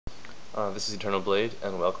This is Eternal Blade,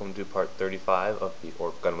 and welcome to part 35 of the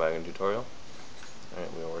Ork Gunwagon tutorial.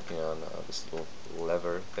 Alright, we are working on this little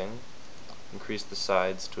lever thing. Increase the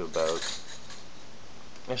sides to about...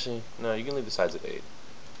 Actually, no, you can leave the sides at 8.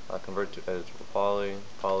 Convert to editable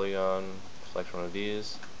polygon, select one of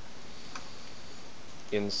these.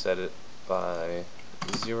 Inset it by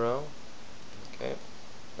 0. Okay,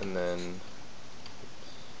 and then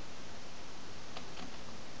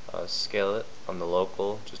scale it on the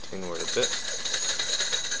local, just inward a bit,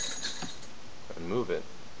 and move it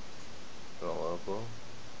on the local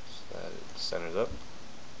so that it centers up.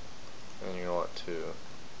 And you're going to want to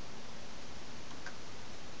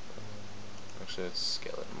actually let's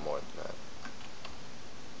scale it more than that.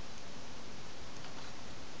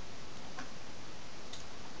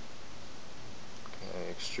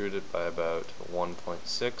 Okay, extrude it by about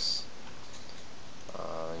 1.6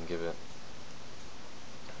 and give it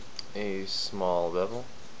a small bevel.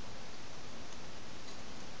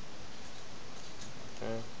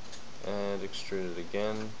 Okay, and extrude it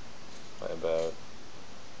again by about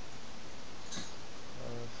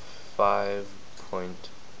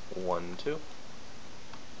 5.12.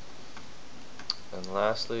 And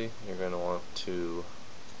lastly, you're going to want to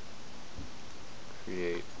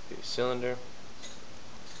create a cylinder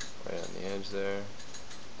right on the edge there,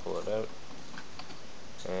 pull it out,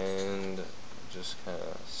 and just kind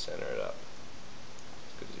of center it up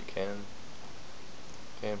as good as you can.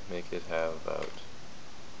 Okay, make it have about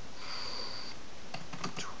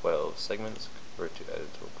 12 segments. Convert to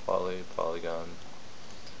editable polygon.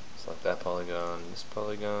 Select that polygon, this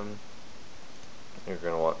polygon. You're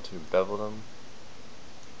going to want to bevel them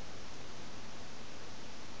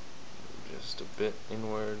just a bit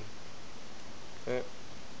inward. Okay,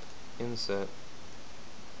 inset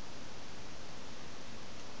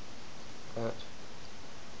that,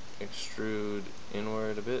 extrude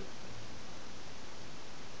inward a bit.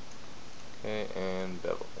 Okay, and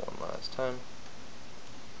bevel one last time.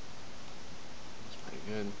 That's pretty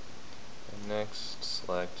good. And next,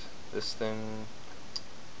 select this thing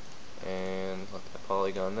and let that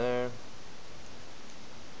polygon there.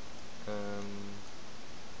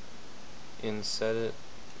 Inset it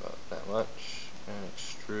about that much and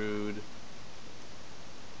extrude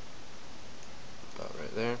about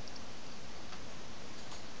right there.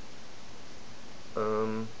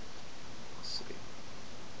 Let's see.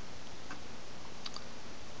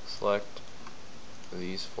 Select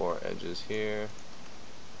these 4 edges here.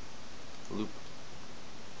 Loop.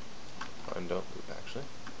 And don't loop actually.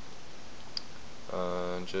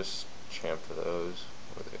 Just chamfer those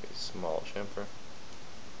with a small chamfer.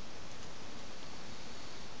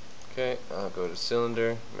 Okay, go to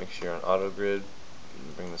cylinder, make sure you're on auto grid,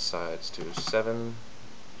 bring the sides to 7,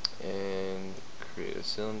 and create a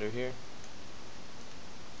cylinder here.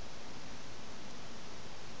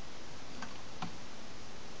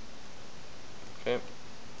 Okay,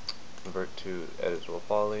 convert to editable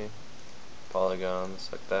polygons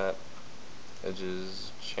like that,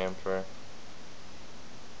 edges, chamfer.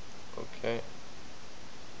 Okay,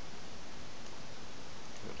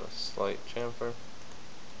 give it a slight chamfer,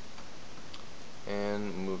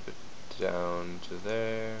 and move it down to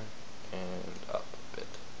there and up a bit.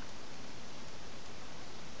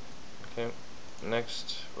 Okay,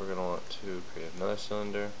 next we're going to want to create another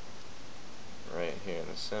cylinder right here in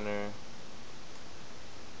the center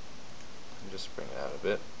and just bring it out a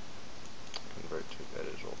bit. Convert to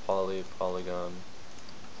editable polygon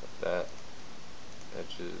like that.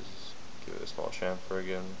 Edges, give it a small chamfer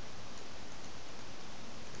again.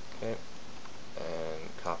 Okay,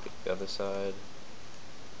 and copy the other side,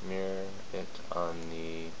 mirror it on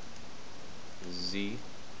the Z,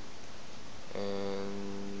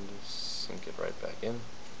 and sink it right back in.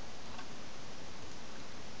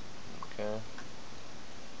 Okay.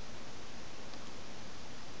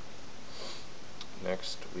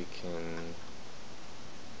 Next we can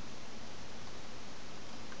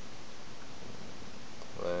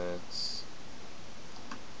let's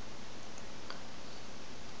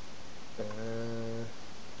alright,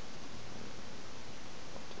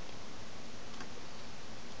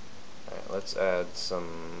 let's add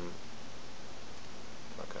some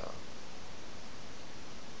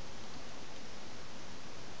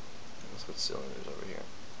let's put cylinders over here.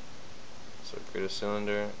 So create a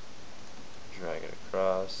cylinder, drag it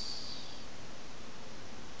across,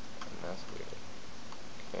 and that's weird.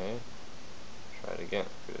 Okay, try it again.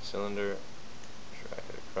 Create a cylinder, drag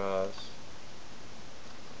it across,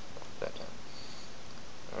 that time.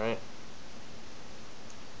 Alright,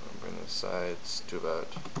 bring the sides to about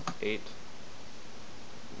 8,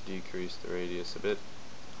 decrease the radius a bit,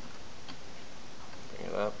 bring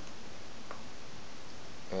it up,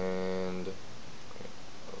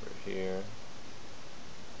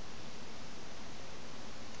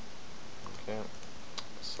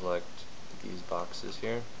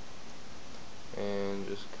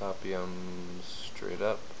 copy them straight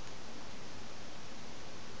up.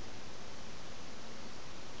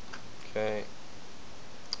 Okay.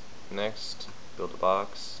 Next, build a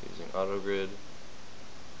box using AutoGrid.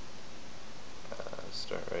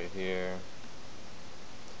 Start right here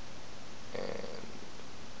and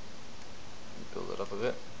build it up a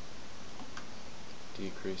bit.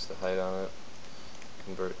 Decrease the height on it.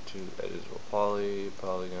 Convert to editable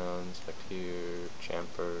polygon, select here,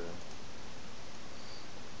 chamfer.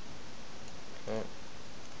 Okay.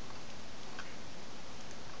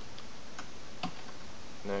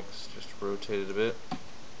 Next, just rotate it a bit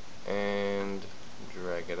and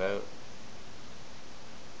drag it out.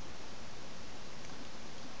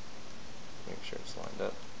 Make sure it's lined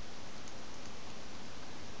up.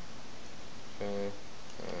 Okay,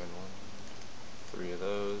 and 3 of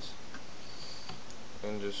those.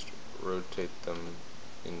 And just rotate them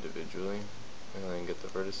individually. And then get the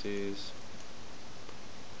vertices,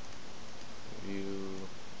 view,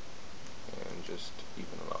 and just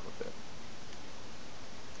even them up a bit.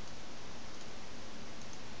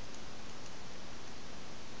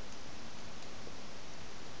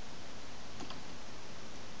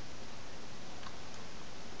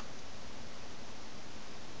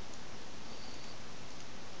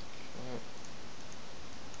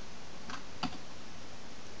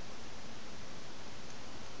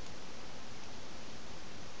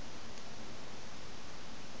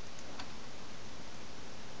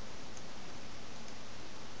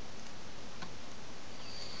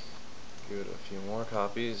 Give it a few more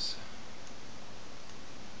copies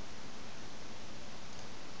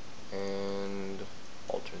and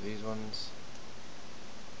alter these ones.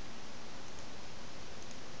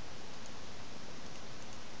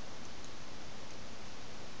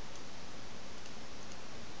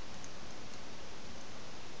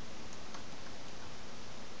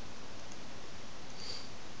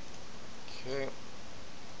 Okay.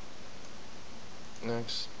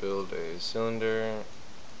 Next, build a cylinder.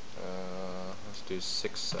 Let's do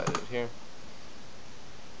 6-sided here.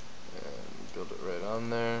 And build it right on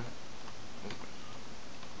there.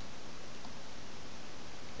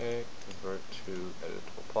 Okay, convert to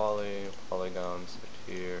editable polygons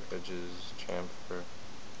here, edges, chamfer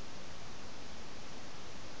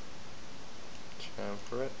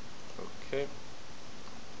it. Okay.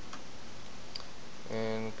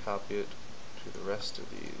 And copy it to the rest of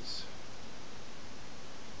these.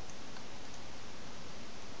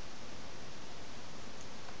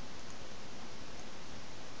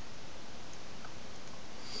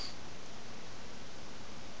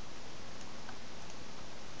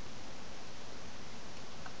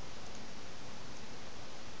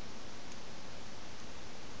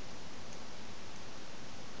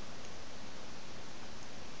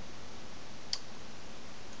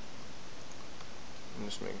 And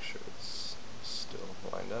just make sure it's still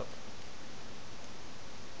lined up.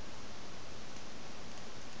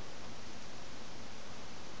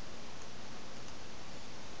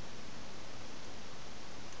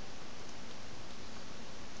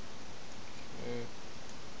 Okay.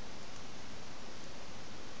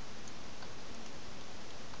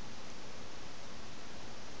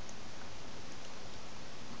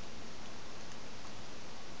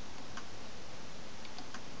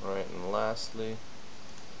 Alright, and lastly,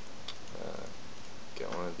 get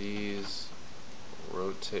one of these,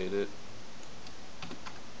 rotate it,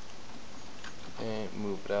 and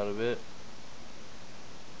move it out a bit.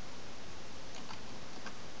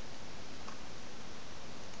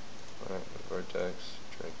 Alright, the vertex,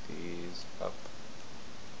 drag these up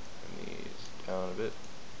and these down a bit.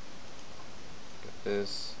 Get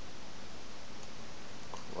this,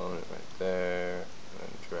 clone it right there, and then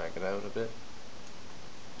drag it out a bit.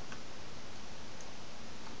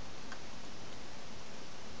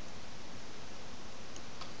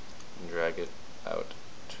 And drag it out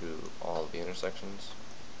to all the intersections.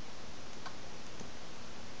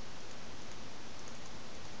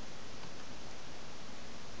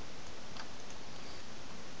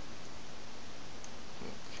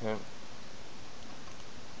 Okay.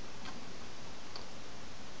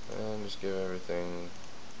 And just give everything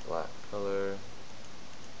black color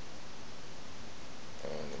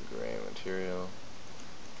and a gray material.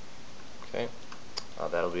 Okay,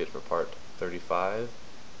 that'll be it for part 35.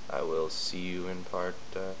 I will see you in part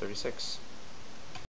 36.